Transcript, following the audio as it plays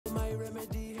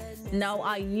Now,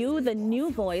 are you the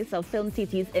new voice of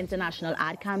FilmTT's international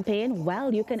ad campaign?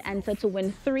 Well, you can enter to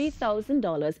win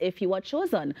 $3,000 if you are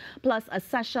chosen, plus a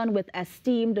session with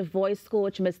esteemed voice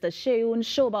coach Mr. Sheun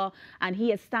Shoba, and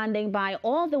he is standing by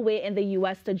all the way in the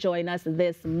U.S. to join us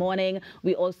this morning.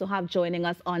 We also have joining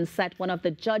us on set one of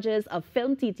the judges of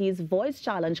FilmTT's Voice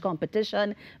Challenge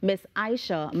competition, Miss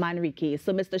Aisha Manrique.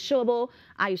 So, Mr. Shobo,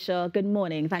 Aisha, good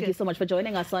morning. Thank you so much for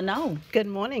joining us on Now. Good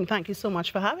morning. Thank you so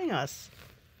much for having us.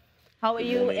 How are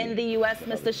you in the U.S.,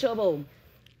 Mr. Shobo?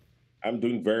 I'm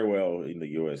doing very well in the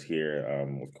U.S. here.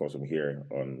 Of course, I'm here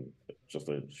on just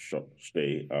a short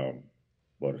stay,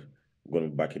 but I'm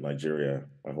going back in Nigeria,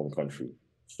 my home country.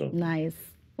 So nice.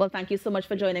 Well, thank you so much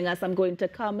for joining us. I'm going to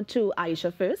come to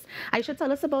Aisha first. Aisha,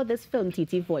 tell us about this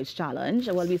FilmTT Voice Challenge.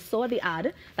 Well, we saw the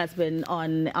ad that's been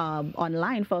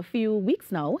online for a few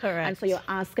weeks now. Correct. And so you're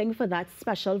asking for that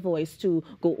special voice to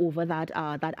go over that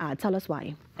ad. Tell us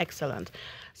why. Excellent.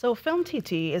 So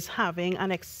FilmTT is having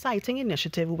an exciting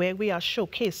initiative where we are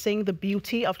showcasing the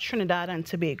beauty of Trinidad and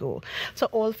Tobago to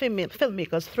all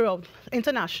filmmakers throughout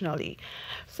internationally.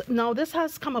 So now this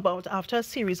has come about after a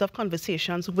series of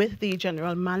conversations with the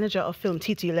general manager of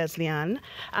FilmTT, Leslie Ann,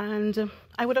 and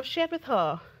I would have shared with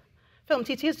her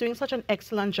FilmTT is doing such an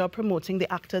excellent job promoting the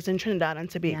actors in Trinidad and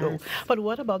Tobago. Yes. But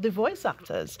what about the voice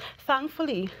actors?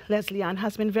 Thankfully, Leslie Ann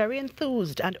has been very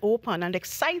enthused and open and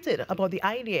excited about the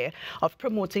idea of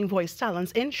promoting voice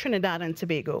talents in Trinidad and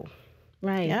Tobago.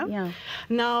 Right, yeah.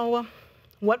 Now,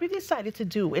 what we decided to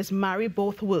do is marry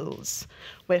both worlds,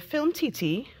 where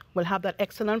FilmTT will have that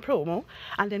excellent promo,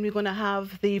 and then we're going to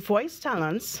have the voice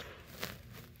talents.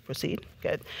 Proceed.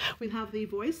 Good. We'll have the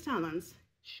voice talents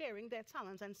sharing their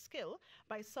talents and skill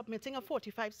by submitting a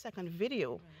 45-second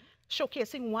video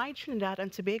showcasing why Trinidad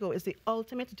and Tobago is the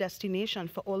ultimate destination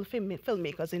for all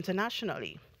filmmakers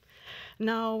internationally.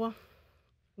 Now,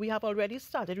 we have already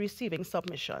started receiving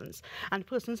submissions, and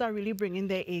persons are really bringing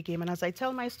their A game. And as I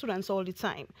tell my students all the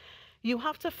time, you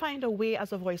have to find a way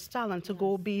as a voice talent to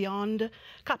go beyond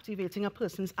captivating a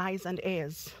person's eyes and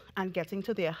ears and getting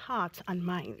to their heart and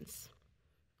minds.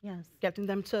 Yes. Getting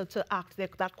them to act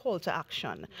that call to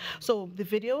action. So the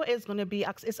video is going to be,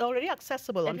 it's already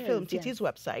accessible on FilmTT's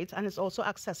website, and it's also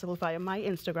accessible via my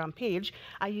Instagram page,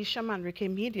 Aisha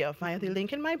Manrique Media, via the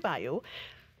link in my bio.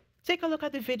 Take a look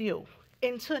at the video,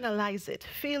 internalize it,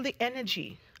 feel the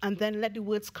energy, and then let the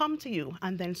words come to you,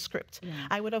 and then script. Yeah.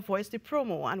 I would have voiced the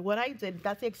promo, and what I did,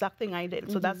 that's the exact thing I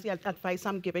did. So that's the advice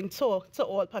I'm giving to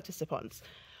all participants.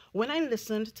 When I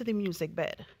listened to the music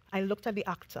bed, I looked at the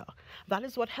actor. That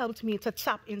is what helped me to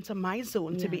tap into my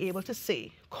zone to be able to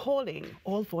say, calling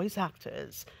all voice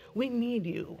actors, we need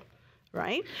you.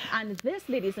 Right? And this,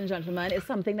 ladies and gentlemen, is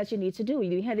something that you need to do.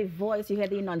 You hear the voice, you hear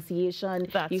the enunciation,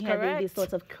 you hear the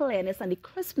sort of clearness and the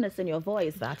crispness in your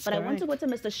voice. That's but correct. I want to go to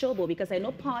Mr. Shobo, because I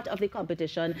know part of the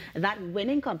competition, that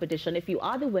winning competition, if you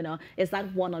are the winner, is that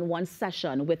one-on-one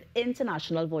session with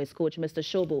international voice coach, Mr.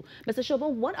 Shobo. Mr. Shobo,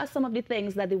 what are some of the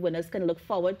things that the winners can look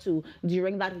forward to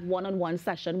during that one-on-one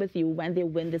session with you when they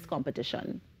win this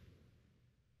competition?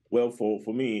 Well,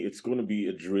 for me, it's going to be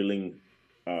a drilling.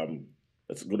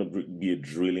 It's going to be a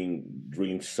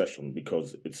drilling session,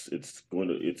 because it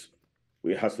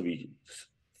has to be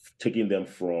taking them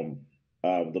from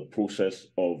the process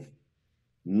of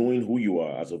knowing who you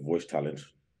are as a voice talent,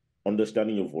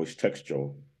 understanding your voice texture,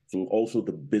 to also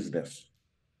the business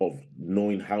of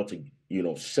knowing how to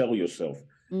sell yourself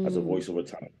as a voiceover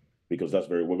talent, because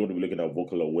we're going to be looking at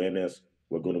vocal awareness.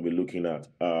 We're going to be looking at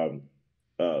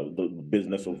the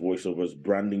business of voiceovers,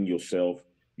 branding yourself,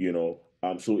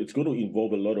 so it's going to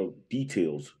involve a lot of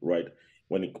details, right?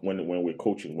 When we're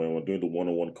coaching, when we're doing the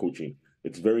one-on-one coaching,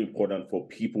 it's very important for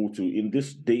people to, in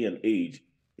this day and age,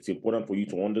 it's important for you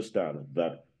to understand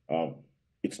that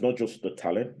it's not just the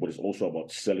talent, but it's also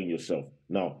about selling yourself.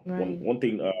 Now, one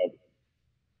thing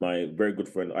my very good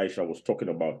friend Aisha was talking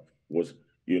about was,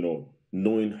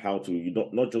 knowing how to,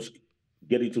 not just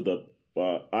get into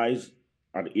the eyes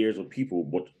and ears of people,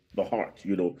 but the heart,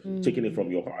 taking it from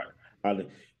your heart. And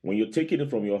when you're taking it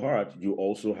from your heart, you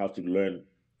also have to learn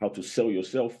how to sell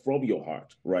yourself from your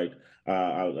heart, right?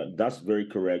 That's very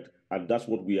correct. And that's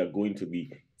what we are going to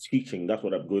be teaching. That's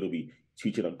what I'm going to be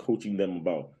teaching and coaching them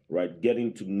about, right?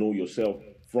 Getting to know yourself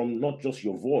from not just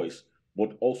your voice,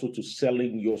 but also to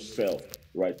selling yourself,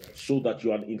 right? So that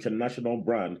you're an international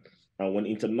brand. And when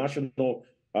international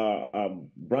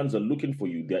brands are looking for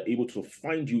you, they're able to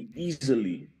find you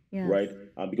easily. Yes. Right?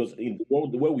 Because in the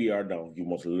world where we are now, you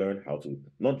must learn how to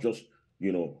not just,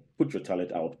 put your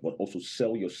talent out, but also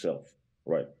sell yourself,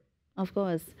 right? Of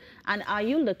course. And are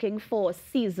you looking for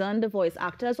seasoned voice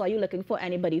actors, or are you looking for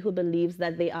anybody who believes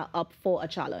that they are up for a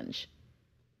challenge?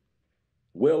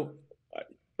 Well,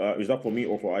 is that for me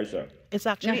or for Aisha? It's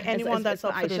actually anyone that's it's for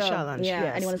up for the Aisha. challenge. Yeah,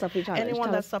 Yes. anyone that's up for the challenge.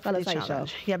 Anyone that's up for tell the us, Aisha.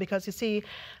 challenge. Yeah, because you see,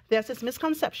 there's this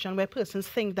misconception where persons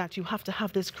think that you have to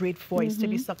have this great voice to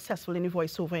be successful in the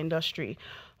voiceover industry.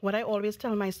 What I always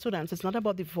tell my students, it's not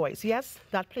about the voice. Yes,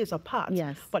 that plays a part.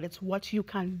 Yes. But it's what you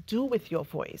can do with your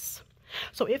voice.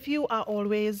 So if you are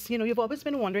always, you've always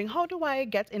been wondering, how do I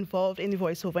get involved in the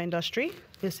voiceover industry?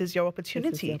 This is your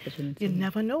opportunity. You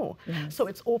never know. Yes. So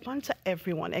it's open to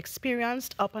everyone,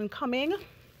 experienced, up and coming.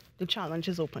 The challenge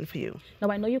is open for you.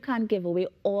 Now, I know you can't give away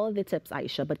all the tips,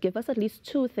 Aisha, but give us at least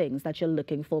 2 things that you're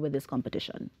looking for with this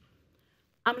competition.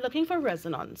 I'm looking for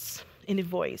resonance in the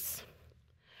voice.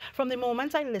 From the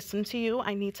moment I listen to you,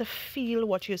 I need to feel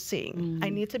what you're saying. I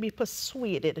need to be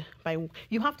persuaded by,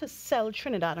 you have to sell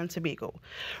Trinidad and Tobago.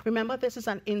 Remember, this is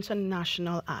an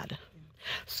international ad.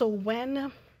 So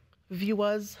when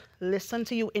viewers listen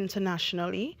to you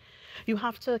internationally, you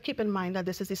have to keep in mind that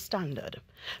this is a standard.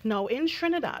 Now, in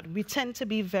Trinidad, we tend to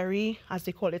be very, as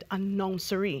they call it,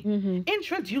 announcery.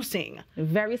 Introducing.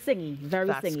 Very singy, very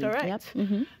That's singy. correct.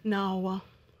 Yep. Now,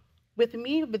 with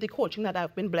me, with the coaching that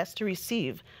I've been blessed to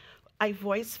receive, I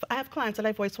have clients that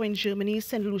I voice for in Germany,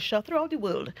 St. Lucia, throughout the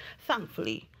world,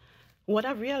 thankfully. What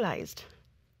I've realized,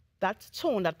 that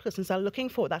tone that persons are looking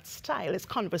for, that style is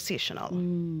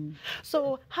conversational.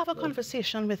 So have a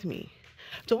conversation with me.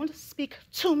 Don't speak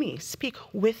to me, speak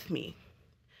with me.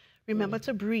 Remember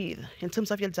to breathe in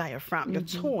terms of your diaphragm, your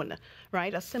tone,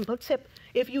 right? A simple tip,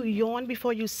 if you yawn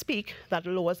before you speak, that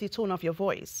lowers the tone of your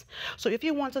voice. So if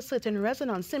you want a certain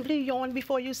resonance, simply yawn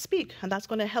before you speak, and that's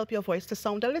going to help your voice to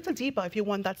sound a little deeper if you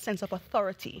want that sense of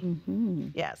authority.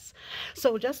 Yes.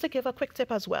 So just to give a quick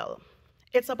tip as well,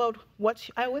 it's about what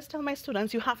I always tell my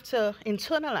students, you have to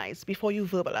internalize before you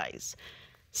verbalize.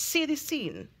 See the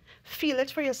scene. Feel it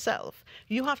for yourself.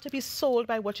 You have to be sold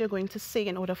by what you're going to say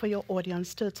in order for your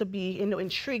audience to be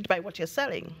intrigued by what you're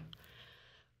selling.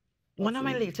 One of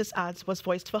my latest ads was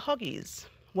voiced for Huggies.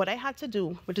 What I had to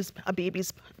do, which is a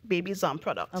baby's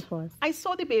product. Of course. I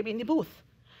saw the baby in the booth.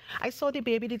 I saw the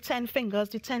baby, the 10 fingers,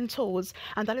 the 10 toes,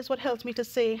 and that is what helped me to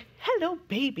say, hello,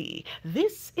 baby,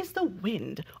 this is the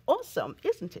wind. Awesome,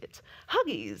 isn't it?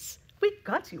 Huggies, we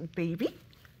got you, baby.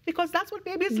 Because that's what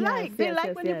babies like. They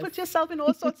like when you put yourself in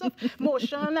all sorts of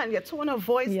motion and your tone of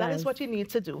voice. That is what you need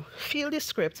to do. Feel the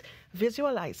script,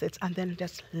 visualize it, and then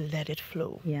just let it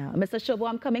flow. Yeah. Mr. Shobo,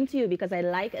 I'm coming to you because I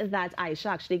like that Aisha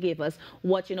actually gave us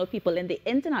what, people in the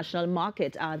international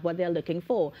market are, what they're looking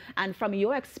for. And from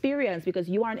your experience, because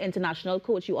you are an international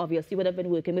coach, you obviously would have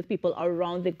been working with people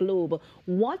around the globe.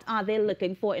 What are they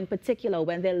looking for in particular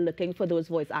when they're looking for those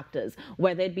voice actors?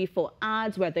 Whether it be for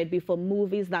ads, whether it be for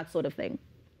movies, that sort of thing.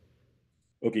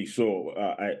 Okay, so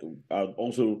I'll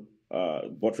also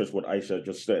buttress what Aisha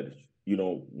just said.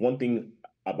 One thing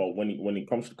about when it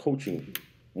comes to coaching,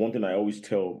 one thing I always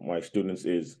tell my students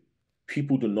is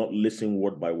people do not listen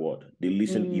word by word. They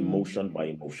listen emotion by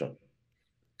emotion.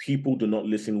 People do not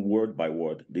listen word by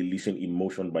word. They listen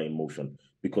emotion by emotion.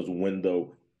 Because when the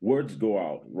words go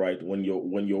out, right, when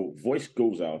your voice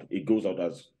goes out, it goes out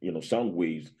as sound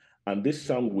waves, and these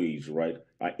sound waves, right,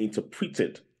 are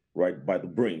interpreted, right, by the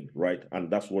brain, right,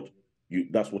 and that's what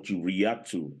you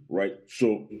react to, right.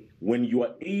 So when you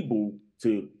are able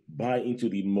to buy into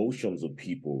the emotions of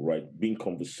people, right, being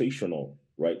conversational,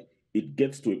 right, it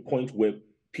gets to a point where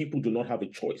people do not have a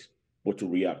choice but to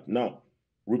react. Now,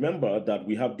 remember that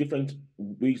we have different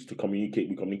ways to communicate.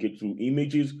 We communicate through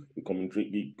images, we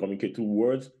communicate through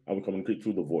words, and we communicate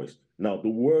through the voice. Now,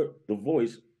 the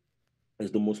voice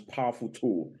is the most powerful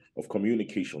tool of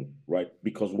communication, right?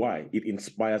 Because why? It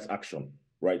inspires action,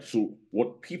 right? So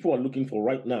what people are looking for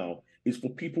right now is for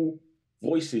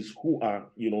voices who are,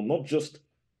 not just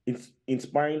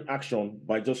inspiring action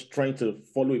by just trying to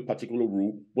follow a particular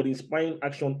rule, but inspiring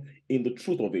action in the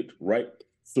truth of it, right?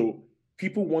 So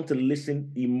people want to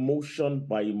listen emotion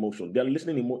by emotion. They're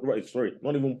listening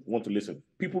not even want to listen.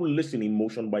 People listen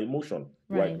emotion by emotion,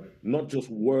 right? Not just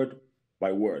word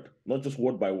by word, not just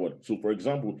word by word. So for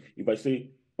example, if I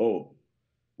say, oh,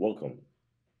 welcome,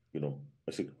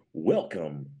 I say,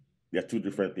 welcome, they're two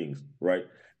different things, right?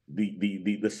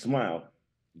 The smile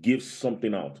gives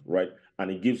something out, right?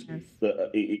 And it gives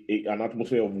an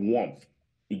atmosphere of warmth.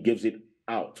 It gives it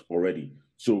out already.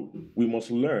 So we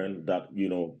must learn that,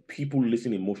 people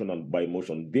listen emotion by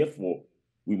emotion. Therefore,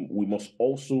 we must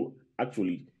also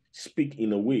actually speak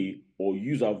in a way or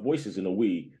use our voices in a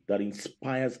way that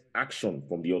inspires action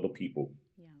from the other people,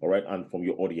 all right, and from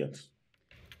your audience.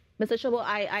 Mr. Shobo,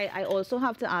 I also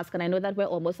have to ask, and I know that we're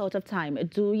almost out of time,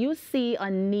 do you see a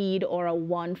need or a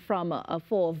want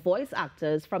for voice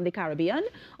actors from the Caribbean?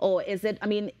 Or is it,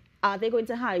 are they going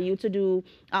to hire you to do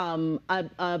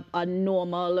a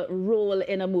normal role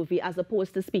in a movie as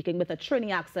opposed to speaking with a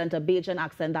Trini accent, a Bajan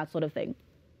accent, that sort of thing?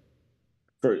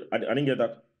 Sorry, I didn't get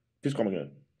that. Please come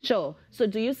again. Sure. So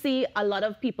do you see a lot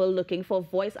of people looking for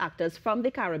voice actors from the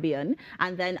Caribbean?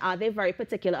 And then are they very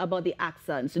particular about the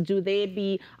accents? Are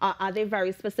they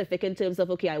very specific in terms of,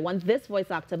 okay, I want this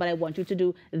voice actor, but I want you to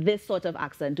do this sort of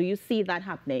accent? Do you see that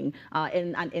happening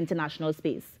in an international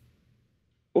space?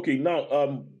 Okay,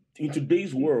 now, in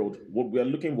today's world, what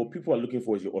people are looking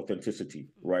for is your authenticity,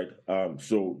 right?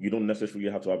 So you don't necessarily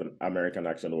have to have an American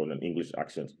accent or an English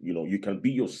accent. You can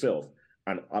be yourself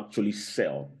and actually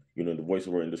sell, in the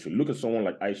voiceover industry. Look at someone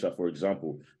like Aisha, for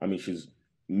example. I mean, she's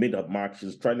made a mark.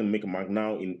 She's trying to make a mark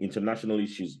now. Internationally,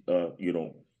 she's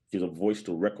she's a voice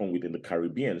to reckon with in the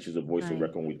Caribbean. She's a voice to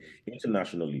reckon with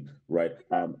internationally, right?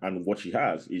 And what she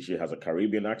has is she has a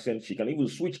Caribbean accent. She can even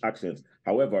switch accents.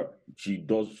 However, she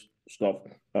does stuff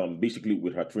basically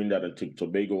with her Trinidad and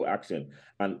Tobago accent,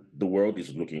 and the world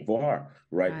is looking for her,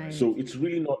 right? So it's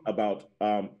really not about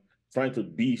trying to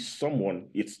be someone.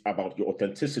 It's about your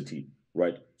authenticity,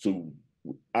 right? So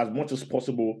as much as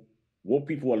possible, what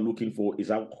people are looking for is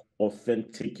how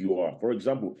authentic you are. For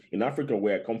example, in Africa,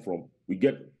 where I come from, we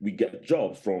get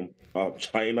jobs from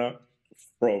China,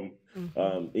 from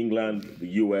England, the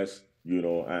US,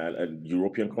 and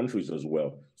European countries as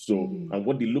well. So, and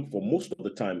what they look for most of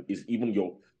the time is even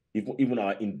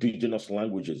our indigenous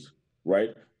languages,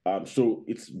 right? So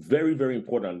it's very, very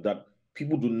important that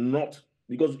people do not,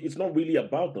 because it's not really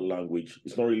about the language,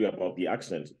 it's not really about the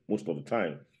accent most of the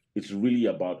time. It's really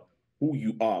about who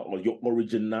you are or your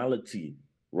originality,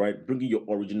 right? Bringing your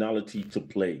originality to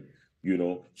play,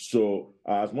 So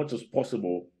as much as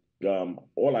possible,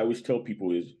 all I always tell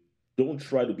people is don't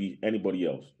try to be anybody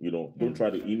else, Don't try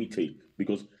to imitate,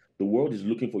 because the world is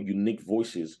looking for unique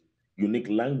voices, unique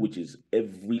languages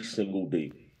every single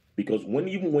day. Because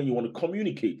even when you want to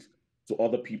communicate to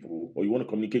other people or you want to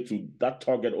communicate to that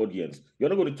target audience, you're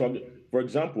not going to target. For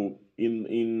example,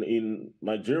 in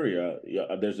Nigeria,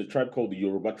 there's a tribe called the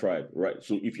Yoruba tribe, right?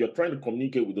 So if you're trying to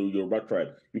communicate with the Yoruba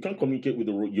tribe, you can't communicate with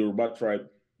the Yoruba tribe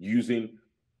using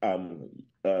an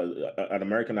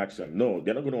American accent. No,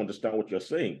 they're not going to understand what you're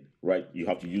saying, right? You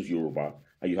have to use Yoruba,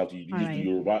 and you have to use the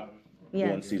Yoruba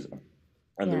nuances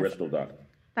and the rest of that.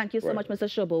 Thank you so much, Mr.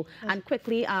 Shobo. And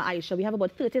quickly, Aisha, we have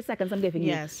about 30 seconds I'm giving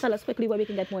you. Tell us quickly where we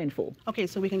can get more info. Okay,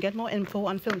 so we can get more info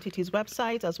on FilmTT's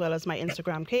website as well as my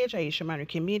Instagram page, Aisha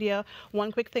Manrique Media.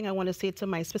 One quick thing I want to say to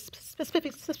my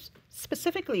specifically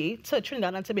to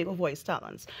Trinidad and Tobago voice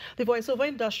talents. The voiceover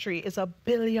industry is a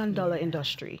billion-dollar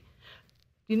industry.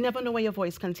 You never know where your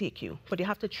voice can take you, but you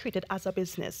have to treat it as a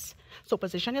business. So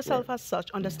position yourself as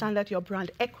such, understand that your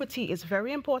brand equity is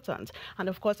very important. And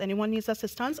of course, anyone needs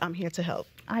assistance, I'm here to help.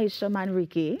 Aisha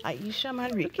Manrique. Aisha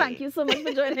Manrique. Thank you so much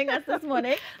for joining us this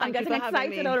morning. I'm getting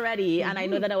excited already, and I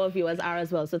know that our viewers are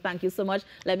as well. So thank you so much.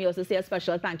 Let me also say a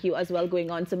special thank you as well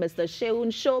going on to Mr. Sheun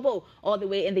Shobo, all the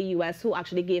way in the US, who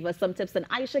actually gave us some tips, and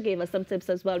Aisha gave us some tips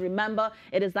as well. Remember,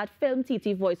 it is that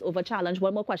FilmTT voiceover challenge.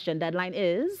 One more question. Deadline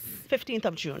is? 15th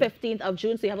of June. 15th of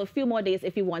June. So you have a few more days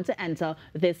if you want to enter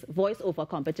this voiceover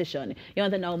competition. You're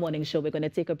on the Now Morning Show. We're going to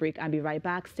take a break and be right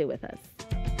back. Stay with us.